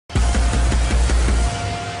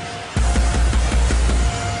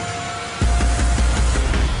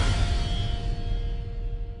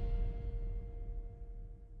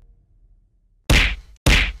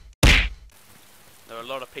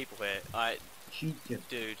lot of people here. Cheated.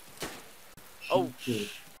 Dude. Oh,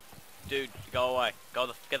 dude, go away.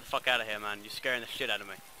 Get the fuck out of here, man. You're scaring the shit out of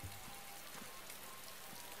me.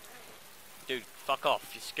 Dude, fuck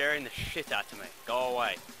off. You're scaring the shit out of me. Go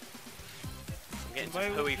away. I'm getting some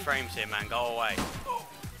pooey frames here, man. Go away.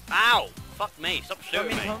 Ow! Fuck me. Stop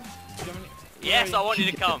shooting me. Yes, I want you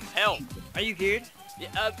to come. Help. Are you geared?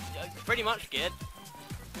 Yeah, pretty much scared.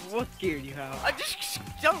 What gear do you have? I just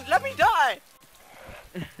don't let me die.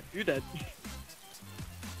 You're dead.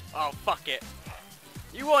 Oh, fuck it.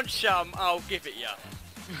 You want some? I'll give it ya.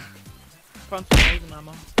 Found some amazing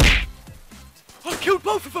ammo. I killed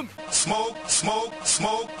both of them. Smoke, smoke,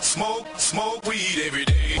 smoke, smoke, smoke weed every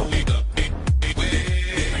day.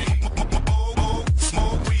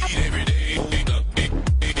 Smoke weed every day.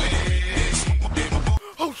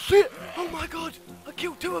 Oh shit! Oh my god! I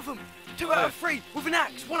killed 2 of them. 2 out of 3 with an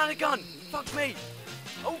axe, 1 and a gun. Fuck me.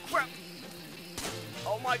 Oh crap.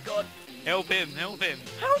 Oh my god. Help him, help him.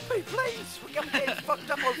 Help me, please! We're getting fucked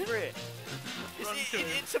up over here.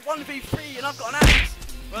 It's a 1v3 and I've got an axe.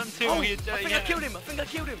 Run to Oh, you, I think I killed him. I think I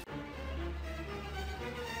killed him.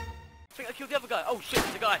 I think I killed the other guy. Oh shit,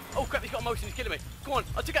 it's a guy. Oh crap, he's got a Mosin. He's killing me. Come on,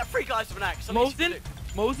 I took out 3 guys with an axe. Mosin?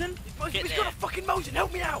 Mosin? He's got a fucking Mosin.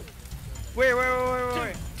 Help me out.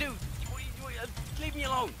 Where? Dude, leave me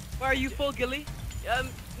alone. Where are you, full ghillie?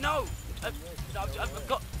 No.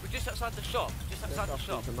 We're just outside the shop. Just outside the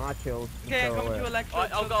shop. Okay, I'm coming to Electro.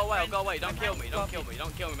 I'll go away. Don't kill me, man.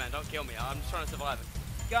 Don't kill me. I'm just trying to survive it.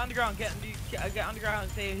 Get on the ground, get on the ground,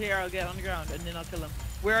 say here, I'll get on the ground, and then I'll kill him.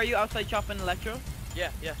 Where are you, outside chopping Electro?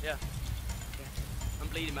 Yeah. I'm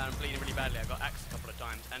bleeding, man. I'm bleeding really badly. I got axed a couple of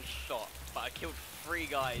times and shot, but I killed 3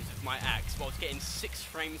 guys with my axe while I was getting 6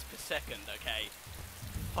 frames per second, okay?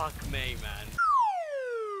 Fuck me, man.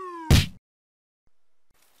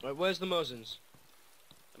 Right, where's the Mosins?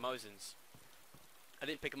 The Mosins. I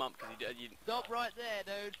didn't pick them up because you Stop right there,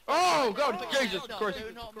 dude. Oh, God, Jesus Christ.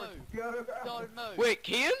 Do not move. Don't move. Wait,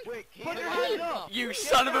 Kian? Put your hands up. You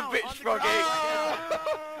son of a bitch, Froggy!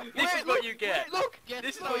 This is what you get. Look!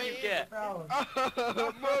 This is what you get.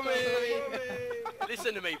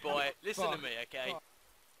 Listen to me, boy. Listen to me, okay?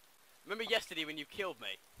 Remember yesterday when you killed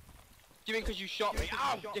me? Do you mean because you shot me?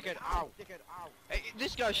 Ow, dickhead, ow. Hey,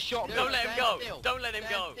 this guy shot me. Don't let him go. Don't let him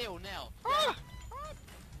go. Stand still now.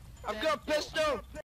 I've got a pistol.